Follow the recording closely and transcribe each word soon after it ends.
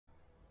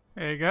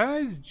Hey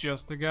guys,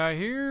 just a guy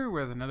here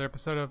with another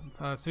episode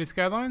of City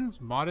Skylines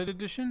Modded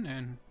Edition,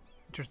 and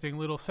interesting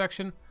little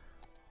section,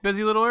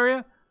 busy little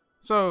area.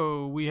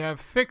 So we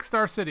have fixed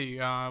our city.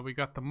 We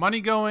got the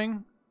money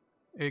going.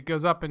 It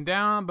goes up and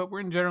down, but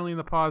we're generally in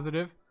the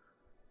positive.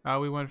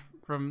 We went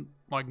from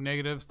like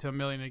negatives to a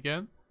million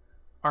again.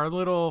 Our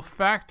little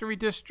factory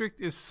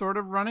district is sort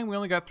of running. We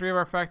only got 3 of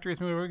our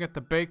factories. We got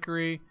the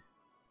bakery,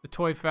 the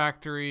toy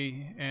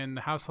factory, and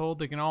the household.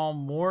 They can all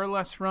more or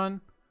less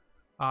run.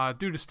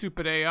 Due to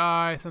stupid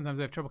AI, sometimes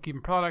I have trouble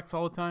keeping products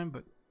all the time,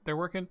 but they're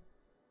working.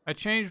 I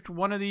changed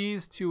one of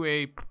these to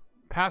a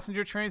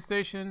passenger train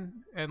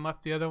station and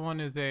left the other one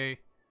as a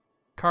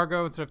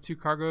cargo instead of 2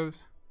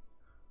 cargos.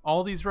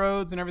 All these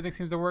roads and everything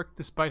seems to work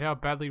despite how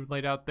badly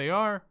laid out they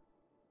are.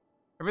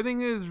 Everything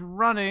is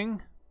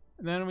running,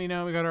 and then we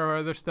know we got our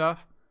other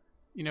stuff.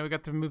 You know, we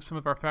got to move some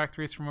of our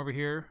factories from over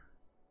here.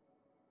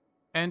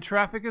 And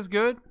traffic is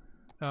good.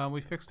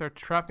 We fixed our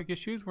traffic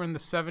issues. We're in the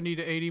 70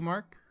 to 80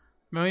 mark.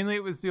 Mainly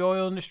it was the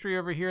oil industry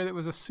over here that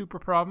was a super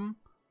problem.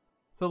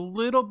 It's a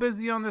little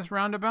busy on this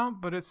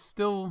roundabout, but it's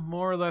still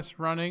more or less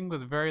running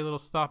with very little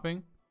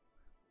stopping.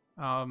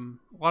 A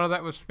lot of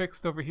that was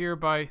fixed over here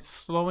by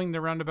slowing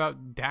the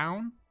roundabout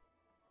down.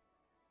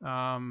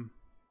 I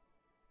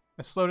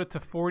slowed it to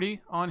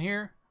 40 on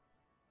here.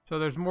 So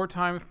there's more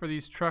time for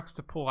these trucks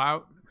to pull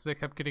out because they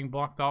kept getting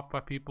blocked off by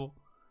people.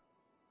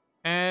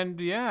 And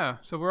yeah,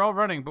 so we're all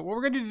running. But what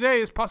we're going to do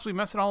today is possibly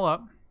mess it all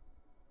up.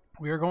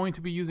 We are going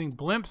to be using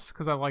blimps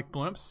because I like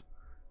blimps.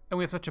 And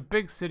we have such a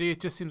big city,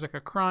 it just seems like a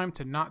crime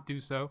to not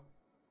do so.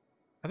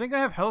 I think I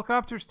have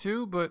helicopters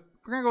too, but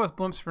we're going to go with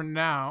blimps for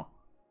now.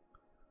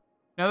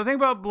 Now the thing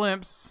about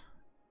blimps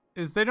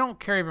is they don't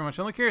carry very much.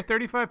 They only carry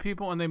 35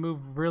 people and they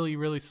move really,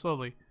 really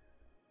slowly.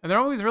 And they're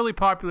always really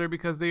popular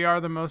because they are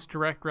the most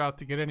direct route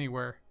to get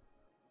anywhere.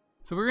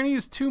 So we're going to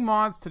use 2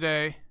 mods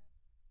today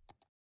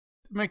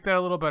to make that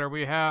a little better.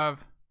 We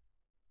have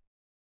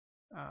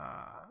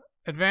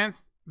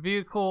advanced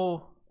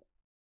vehicle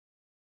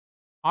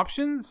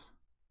options.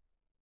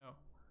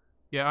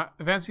 Yeah,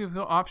 advanced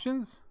vehicle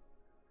options.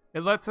 It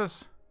lets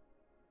us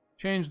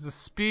change the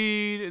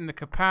speed and the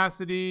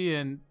capacity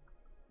and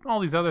all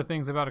these other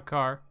things about a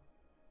car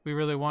if we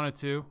really wanted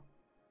to.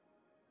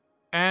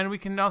 And we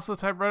can also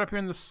type right up here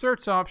in the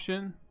search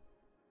option.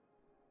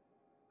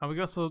 We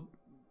can also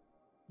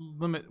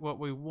limit what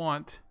we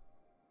want.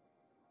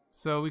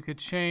 So we could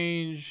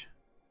change,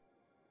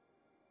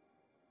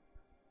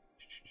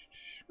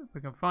 if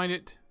we can find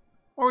it,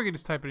 or we can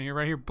just type it in here,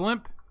 right here,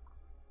 blimp,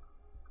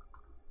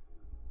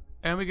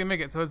 and we can make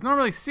it. So it's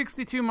normally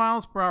 62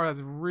 miles per hour. That's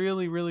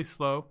really, really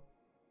slow.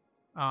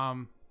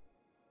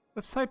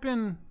 Let's type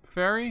in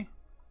ferry.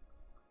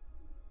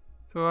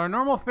 So our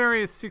normal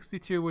ferry is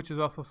 62, which is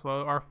also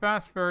slow. Our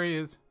fast ferry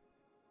is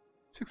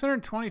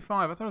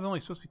 625. I thought it was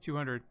only supposed to be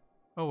 200.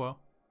 Oh well.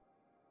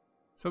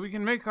 So we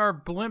can make our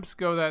blimps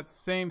go that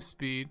same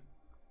speed.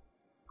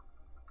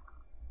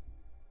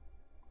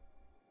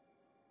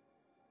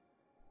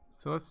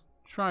 So let's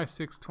try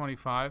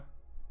 625.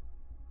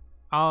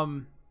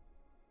 And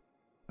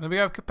then we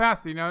have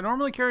capacity. Now it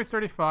normally carries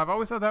 35. I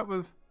always thought that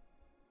was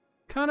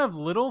kind of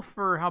little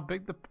for how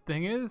big the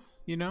thing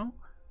is, you know?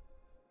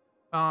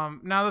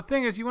 Now the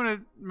thing is, you want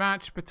to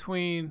match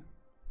between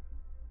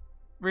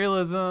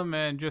realism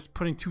and just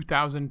putting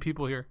 2,000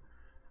 people here.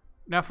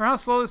 Now for how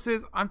slow this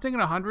is, I'm thinking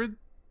 100.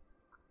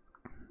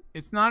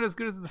 It's not as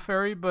good as the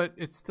ferry, but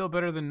it's still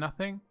better than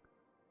nothing.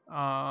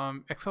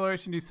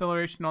 Acceleration,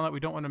 deceleration, all that we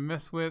don't want to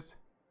mess with.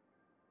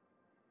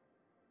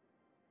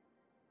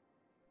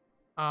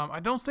 I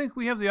don't think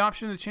we have the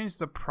option to change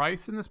the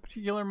price in this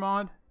particular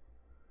mod,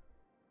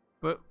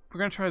 but we're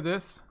going to try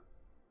this.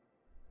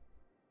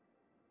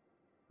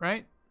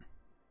 Right?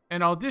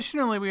 And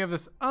additionally, we have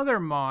this other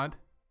mod.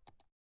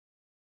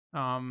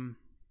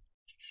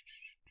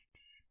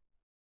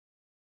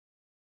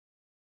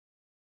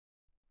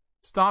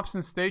 Stops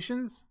and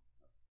stations.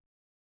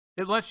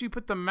 It lets you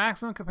put the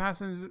maximum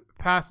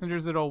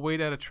passengers that'll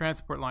wait at a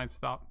transport line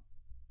stop.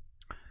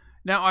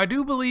 Now, I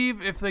do believe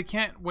if they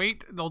can't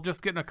wait, they'll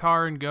just get in a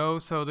car and go,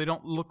 so they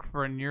don't look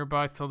for a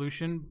nearby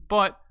solution.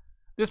 But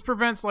this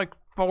prevents like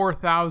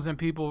 4,000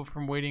 people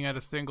from waiting at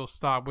a single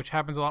stop, which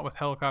happens a lot with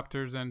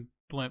helicopters and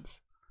blimps.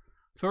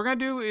 So what we're going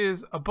to do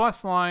is a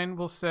bus line,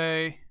 we'll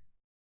say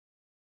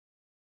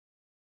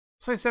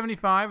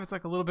 75. It's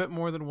like a little bit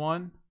more than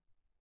 1.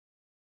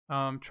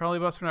 Trolley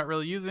bus we're not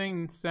really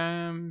using.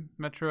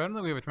 Metro, I don't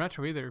think we have a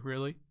metro either,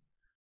 really.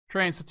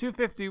 Train, so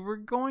 250. We're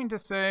going to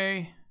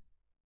say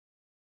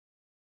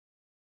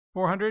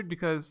 400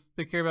 because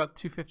they carry about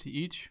 250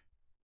 each.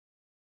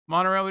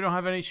 Monorail, we don't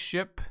have any.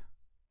 Ship.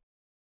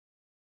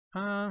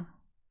 I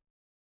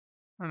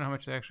don't know how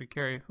much they actually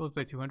carry. Let's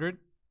say 200.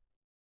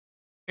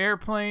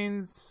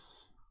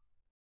 Airplanes,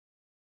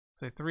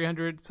 say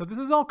 300. So this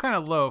is all kind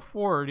of low.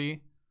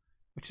 40,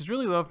 which is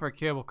really low for a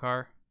cable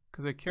car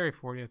because they carry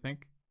 40, I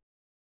think.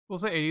 We'll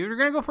say 80. We're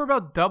going to go for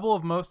about double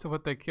of most of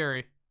what they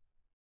carry.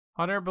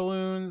 Hot air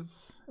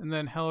balloons, and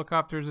then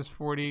helicopters is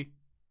 40.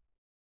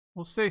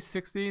 We'll say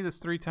 60. That's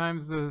 3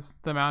 times the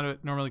amount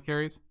it normally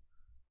carries.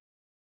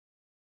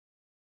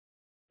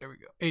 There we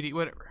go. 80,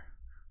 whatever.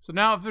 So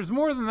now if there's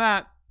more than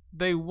that,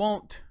 they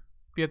won't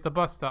be at the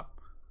bus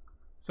stop.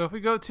 So if we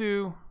go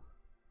to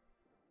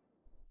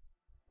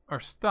our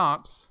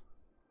stops,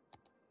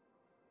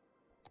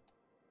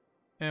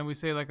 and we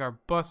say like our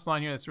bus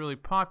line here that's really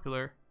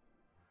popular,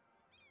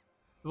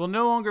 there will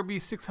no longer be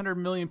 600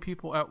 million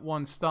people at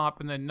one stop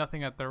and then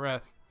nothing at the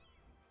rest.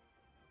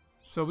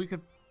 So we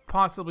could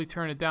possibly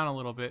turn it down a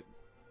little bit.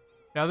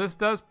 Now this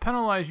does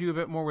penalize you a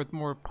bit more with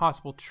more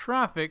possible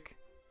traffic.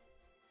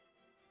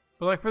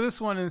 But like for this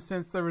one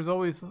instance, there was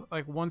always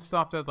like one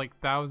stop that had like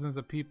thousands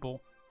of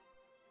people.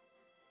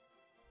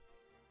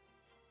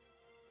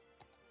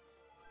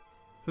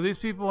 So these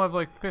people have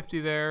like 50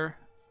 there.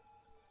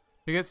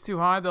 If it gets too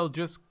high, they'll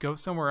just go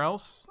somewhere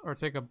else or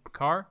take a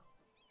car.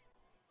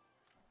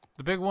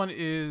 The big one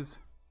is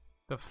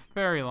the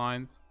ferry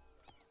lines,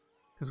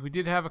 because we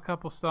did have a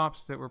couple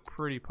stops that were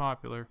pretty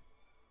popular.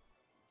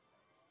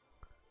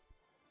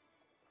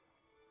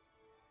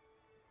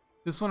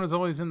 This one was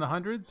always in the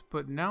hundreds,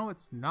 but now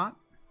it's not.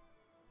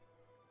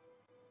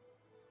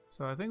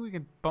 So I think we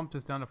can bump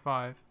this down to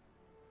 5.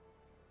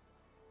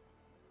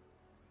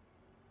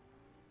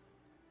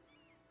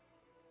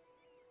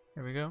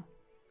 There we go.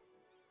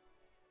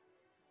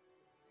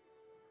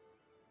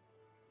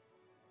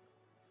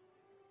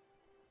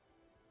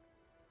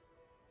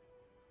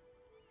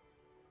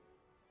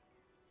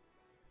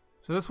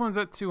 So this one's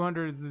at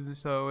 200,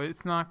 so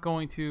it's not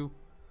going to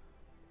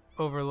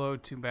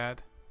overload too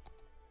bad.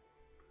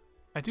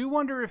 I do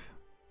wonder if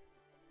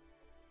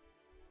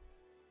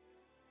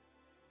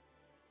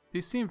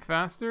these seem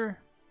faster.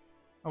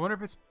 I wonder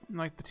if it's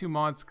like the two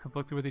mods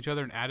conflicted with each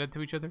other and added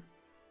to each other.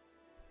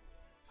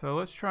 So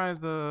let's try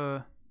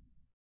the...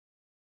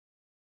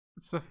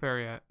 What's the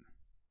ferry at?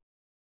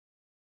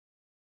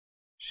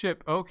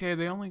 Ship. Okay,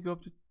 they only go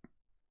up to...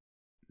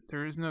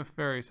 There is no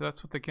ferry, so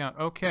that's what they count.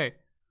 Okay.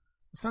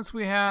 Since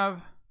we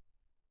have...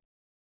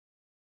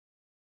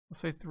 Let's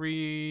say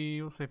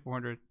 3... We'll say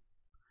 400.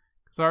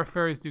 Because our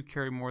ferries do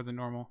carry more than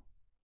normal.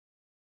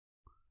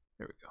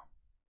 There we go.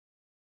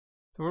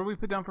 So what do we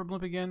put down for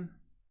Blimp again?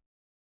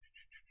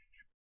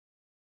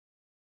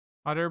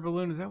 Hot air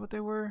balloon, is that what they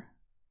were?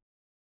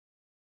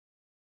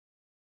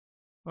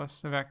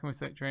 Bus, evacuation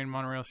site, train,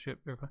 monorail, ship,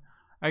 airplane.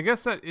 I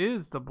guess that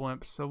is the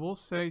Blimp, so we'll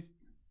say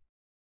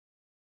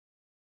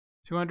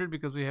 200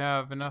 because we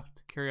have enough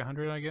to carry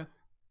 100, I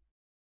guess.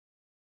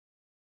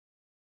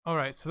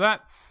 Alright, so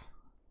that's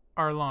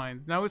our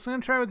lines. Now we're just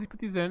going to try to put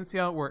these in and see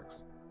how it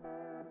works.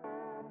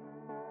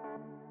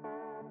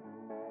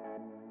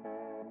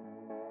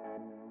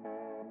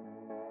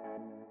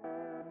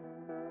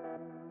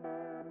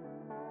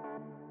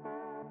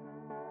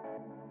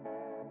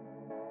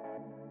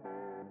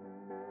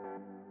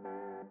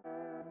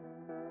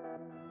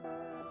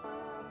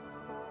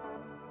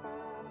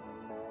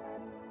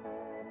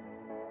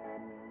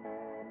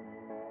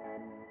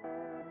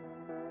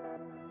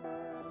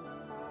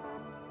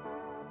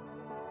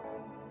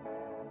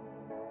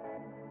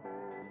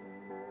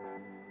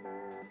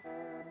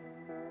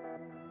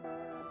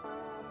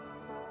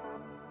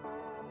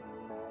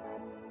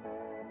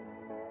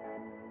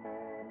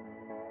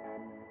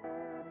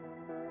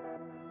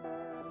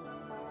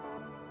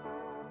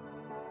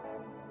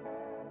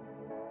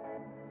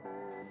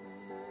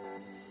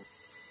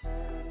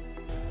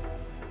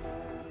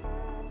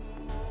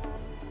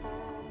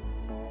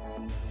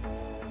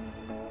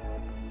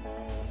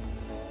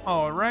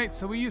 Alright,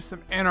 so we used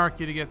some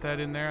Anarchy to get that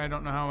in there. I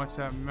don't know how much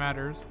that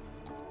matters.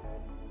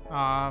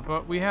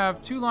 But we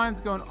have two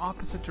lines going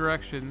opposite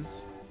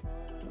directions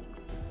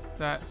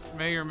that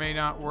may or may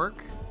not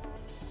work.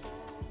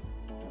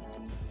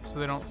 So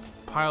they don't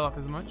pile up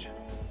as much.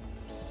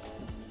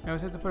 Now we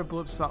just have to put a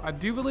blip stop. I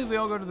do believe they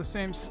all go to the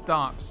same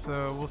stop,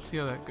 so we'll see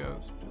how that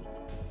goes.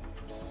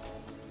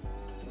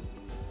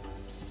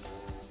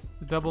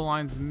 The double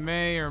lines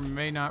may or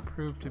may not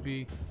prove to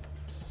be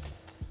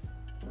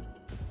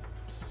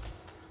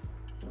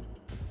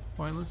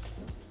pointless.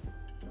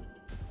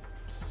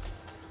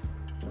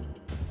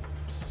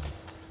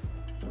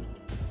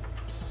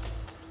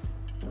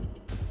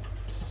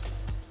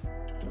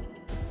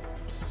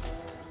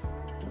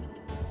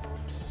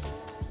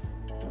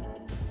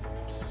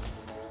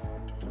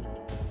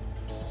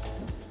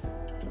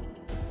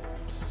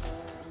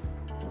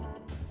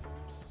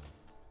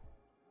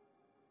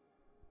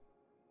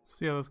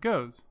 See how this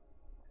goes.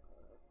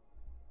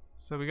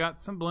 So we got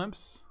some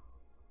blimps.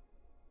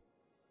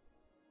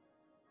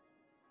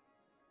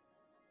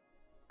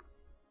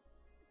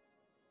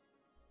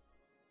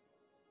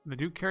 They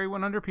do carry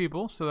 100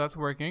 people, so that's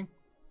working.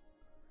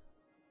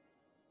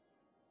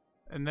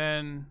 And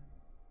then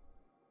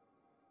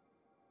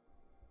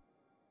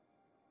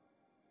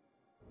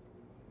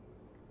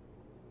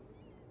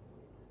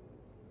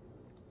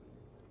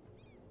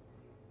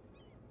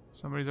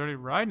somebody's already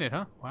riding it,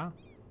 huh? Wow.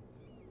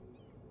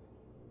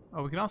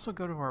 Oh, we can also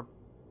go to our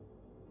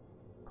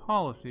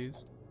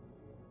policies.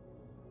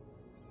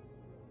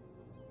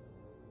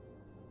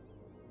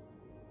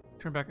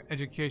 Turn back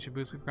education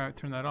boost. We've got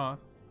to turn that off.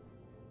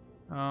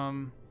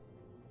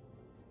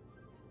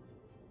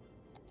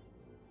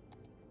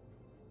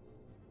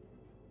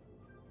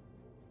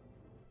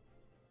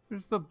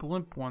 There's the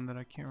Blimp one that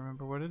I can't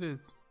remember what it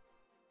is.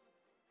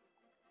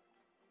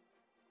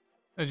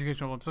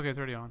 Educational Blimps. Okay, it's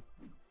already on.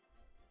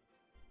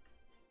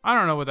 I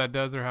don't know what that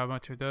does or how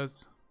much it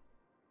does.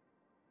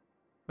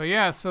 But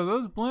yeah, so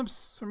those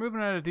Blimps are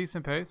moving at a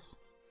decent pace.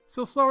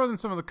 Still slower than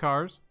some of the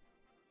cars.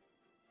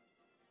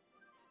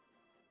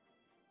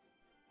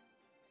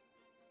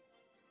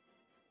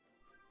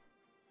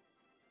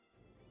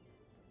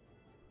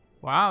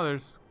 Wow,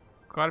 there's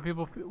a lot of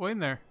people waiting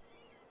there.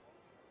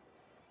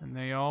 And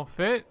they all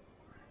fit.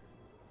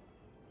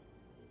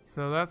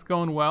 So that's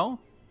going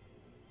well.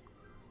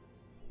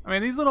 I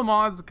mean, these little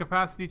mods, the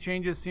capacity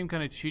changes seem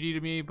kind of cheaty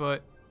to me,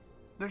 but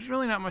there's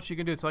really not much you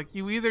can do. It's like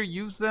you either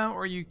use them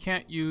or you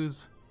can't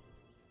use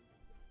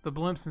the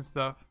Blimps and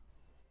stuff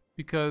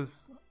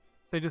because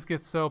they just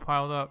get so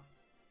piled up.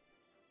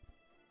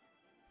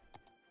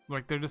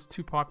 Like, they're just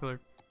too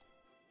popular.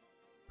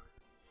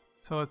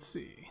 So let's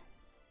see.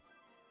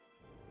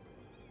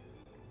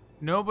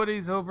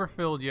 Nobody's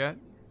overfilled yet.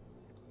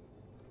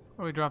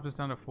 Oh, we dropped this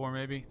down to 4,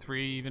 maybe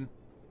 3 even.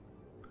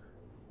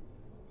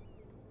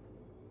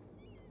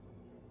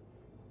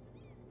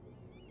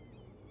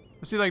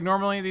 But see, like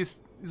normally these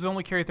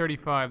only carry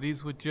 35.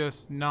 These would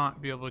just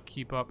not be able to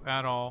keep up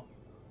at all.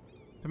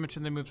 Not to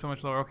mention they move so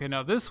much lower. Okay,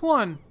 now this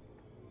one,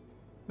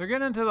 they're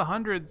getting into the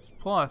hundreds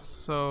plus,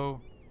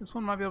 so this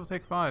one might be able to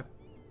take 5.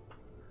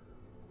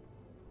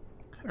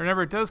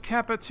 Remember, it does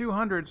cap at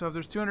 200, so if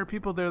there's 200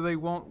 people there, they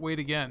won't wait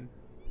again.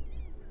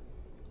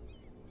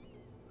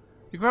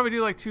 You could probably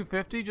do like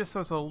 250 just so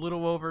it's a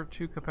little over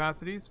 2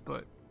 capacities,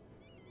 but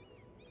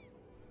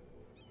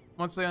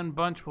once they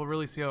unbunch, we'll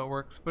really see how it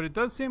works. But it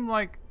does seem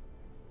like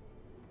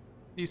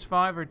these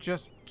 5 are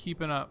just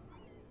keeping up.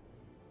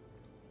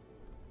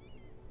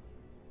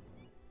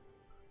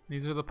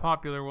 These are the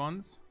popular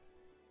ones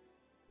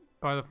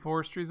by the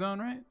forestry zone,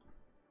 right?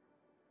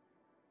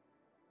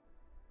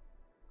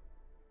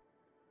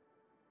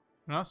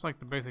 No, that's like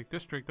the basic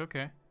district,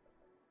 okay.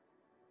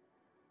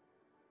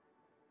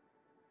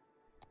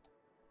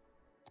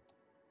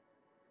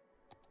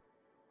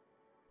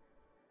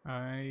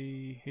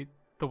 I hate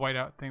the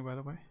whiteout thing, by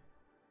the way.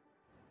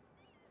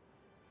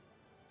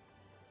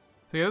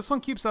 So yeah, this one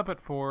keeps up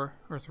at 4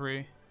 or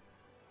 3.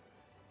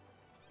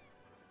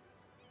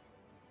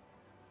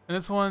 And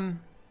this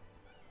one,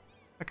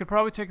 I could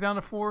probably take down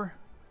to 4.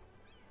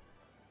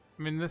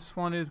 I mean, this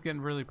one is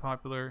getting really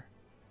popular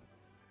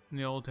in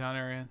the Old Town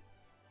area.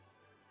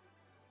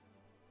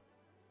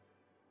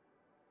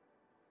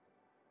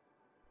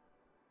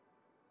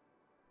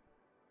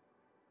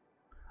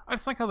 I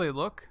just like how they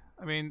look.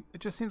 I mean, it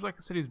just seems like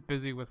the city's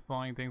busy with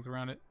flying things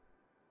around it.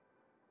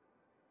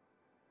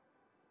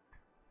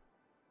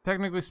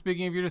 Technically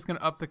speaking, if you're just going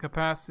to up the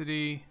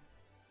capacity,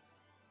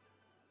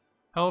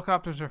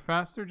 helicopters are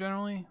faster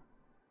generally.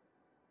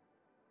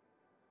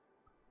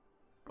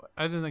 But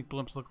I do think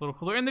Blimps look a little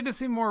cooler. And they just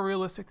seem more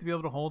realistic to be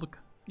able to hold,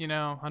 you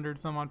know, 100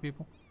 some odd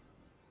people.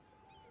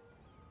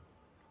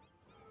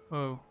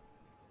 Whoa.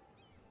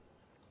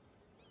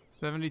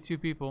 72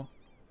 people.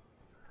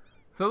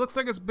 So it looks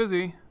like it's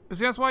busy. But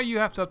see, that's why you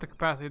have to up the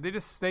capacity. They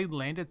just stayed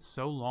landed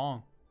so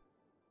long.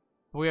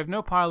 But we have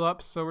no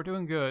pile-ups, so we're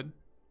doing good.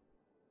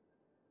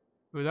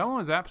 Ooh, that one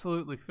is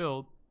absolutely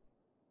filled.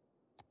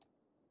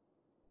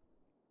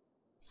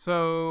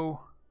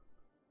 So,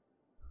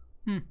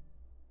 seems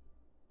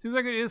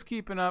like it is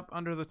keeping up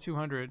under the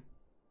 200.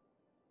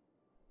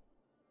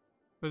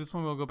 But this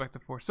one will go back to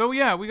 4. So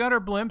yeah, we got our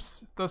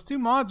Blimps. Those 2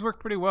 mods work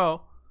pretty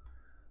well.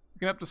 We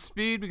can up the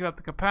speed, we can up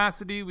the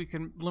capacity, we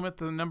can limit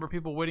the number of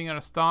people waiting at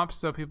a stop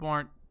so people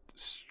aren't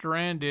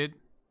stranded.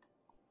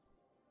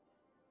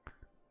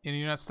 And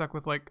you're not stuck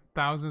with like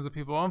thousands of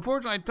people.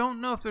 Unfortunately, I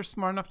don't know if they're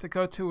smart enough to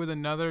go to with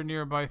another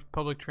nearby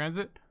public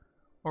transit,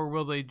 or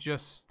will they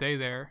just stay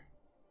there?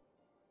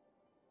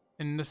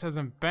 And this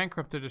hasn't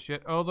bankrupted us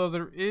yet, although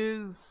there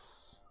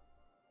is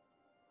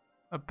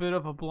a bit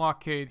of a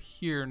blockade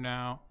here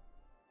now.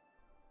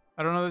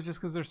 I don't know if that's just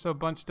because they're so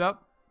bunched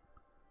up.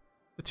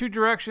 The 2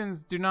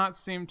 directions do not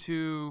seem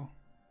to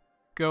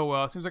go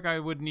well. It seems like I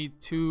would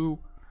need 2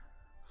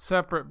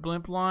 separate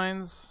Blimp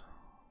lines,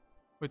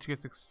 which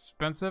gets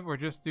expensive, or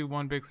just do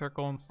 1 big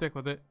circle and stick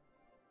with it.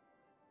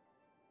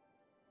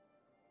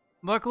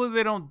 Luckily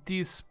they don't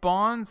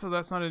despawn, so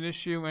that's not an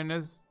issue, and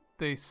as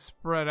they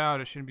spread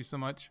out it shouldn't be so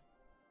much.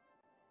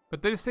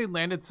 But they just stay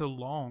landed so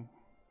long.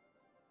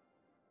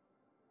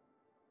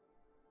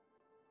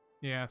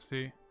 Yeah,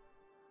 see.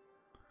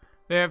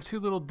 They have 2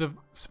 little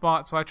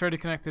spots, so I tried to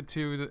connect it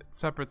to the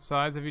separate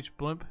sides of each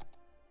Blimp.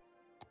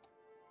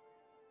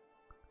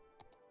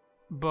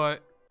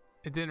 But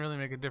it didn't really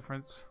make a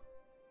difference.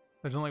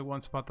 There's only 1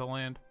 spot to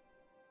land.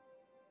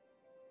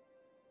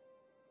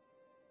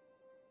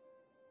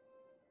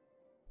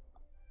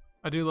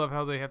 I do love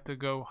how they have to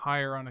go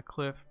higher on a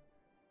cliff.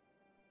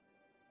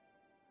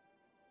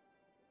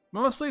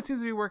 Mostly it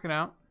seems to be working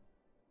out.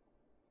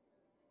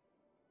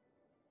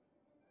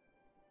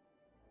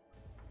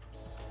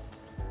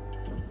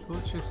 So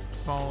let's just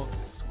follow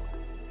this one.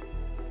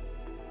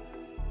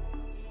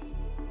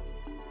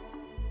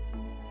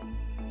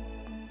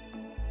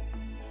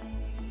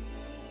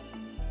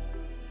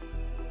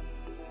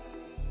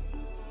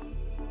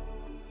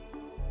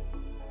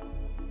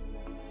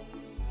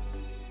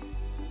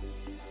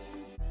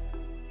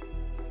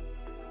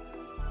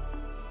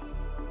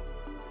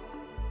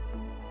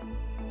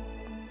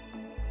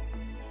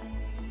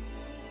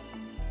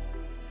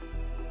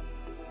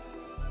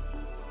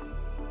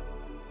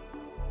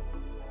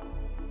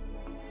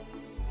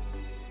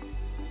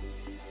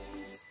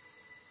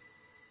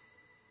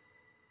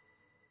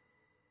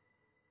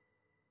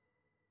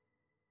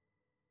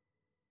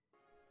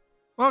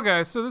 Well,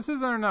 guys, so this is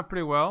turning out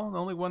pretty well. The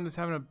only one that's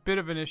having a bit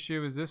of an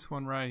issue is this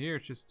one right here.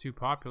 It's just too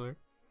popular.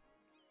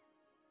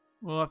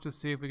 We'll have to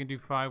see if we can do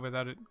 5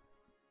 without it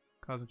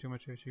causing too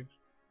much issues.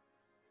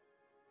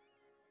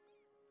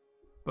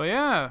 But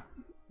yeah,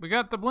 we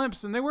got the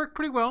blimps, and they work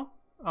pretty well.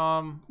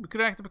 We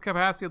could activate the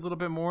capacity a little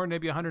bit more.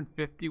 Maybe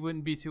 150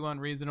 wouldn't be too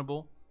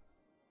unreasonable.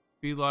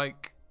 Be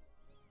like,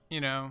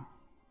 you know.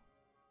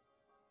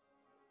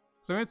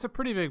 So it's a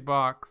pretty big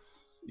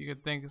box. You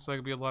could think it's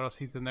like be a lot of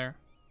seats in there.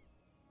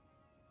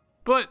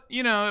 But,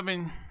 you know, I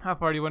mean, how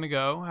far do you want to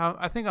go?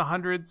 I think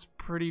 100's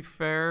pretty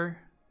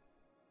fair.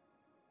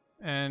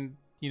 And,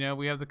 you know,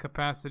 we have the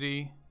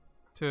capacity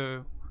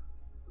to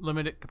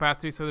limit it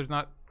capacity so there's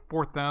not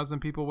 4,000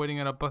 people waiting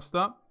at a bus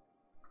stop.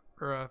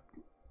 Or a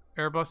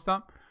air bus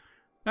stop.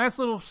 Nice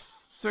little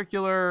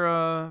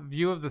circular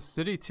view of the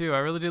city, too. I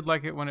really did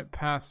like it when it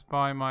passed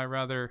by my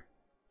rather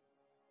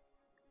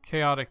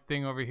chaotic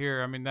thing over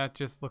here. I mean, that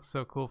just looks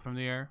so cool from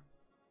the air.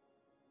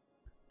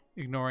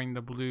 Ignoring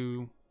the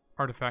blue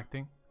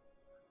artifacting.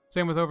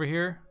 Same with over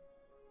here,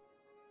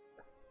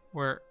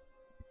 where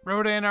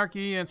road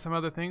anarchy and some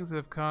other things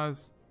have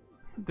caused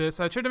this.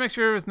 I tried to make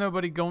sure there was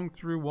nobody going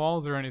through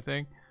walls or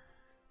anything,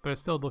 but it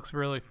still looks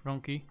really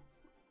funky.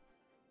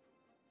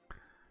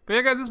 But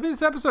yeah, guys, this has been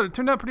this episode. It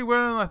turned out pretty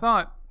well than I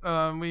thought.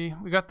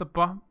 We got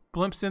the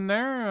blimps in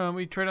there.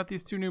 We tried out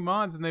these 2 new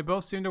mods, and they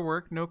both seem to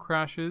work. No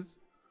crashes.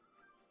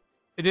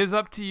 It is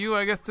up to you,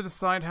 I guess, to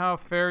decide how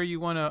fair you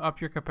want to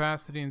up your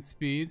capacity and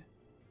speed.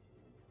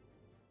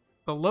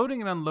 The loading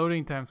and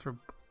unloading times for...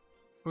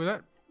 Oh,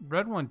 that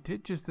red one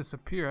did just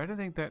disappear. I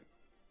didn't think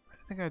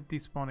I had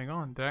despawning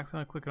on. Did I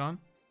accidentally click it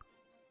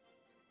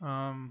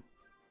on?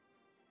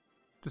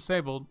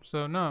 Disabled,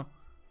 so no.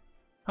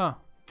 Huh.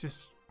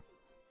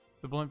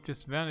 The blimp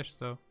just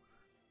vanished, though.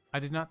 I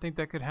did not think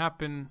that could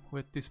happen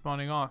with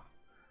despawning off.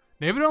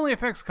 Maybe it only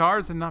affects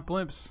cars and not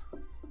blimps.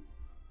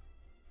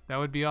 That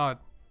would be odd.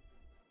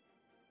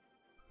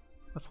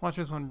 Let's watch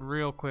this one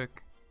real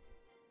quick.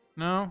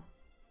 No?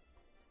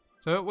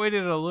 So it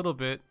waited a little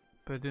bit,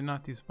 but it did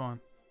not despawn.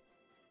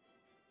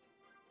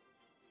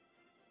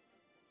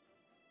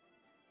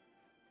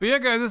 But yeah,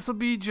 guys, this will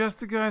be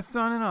Justa guy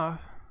signing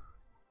off.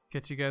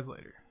 Catch you guys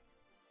later.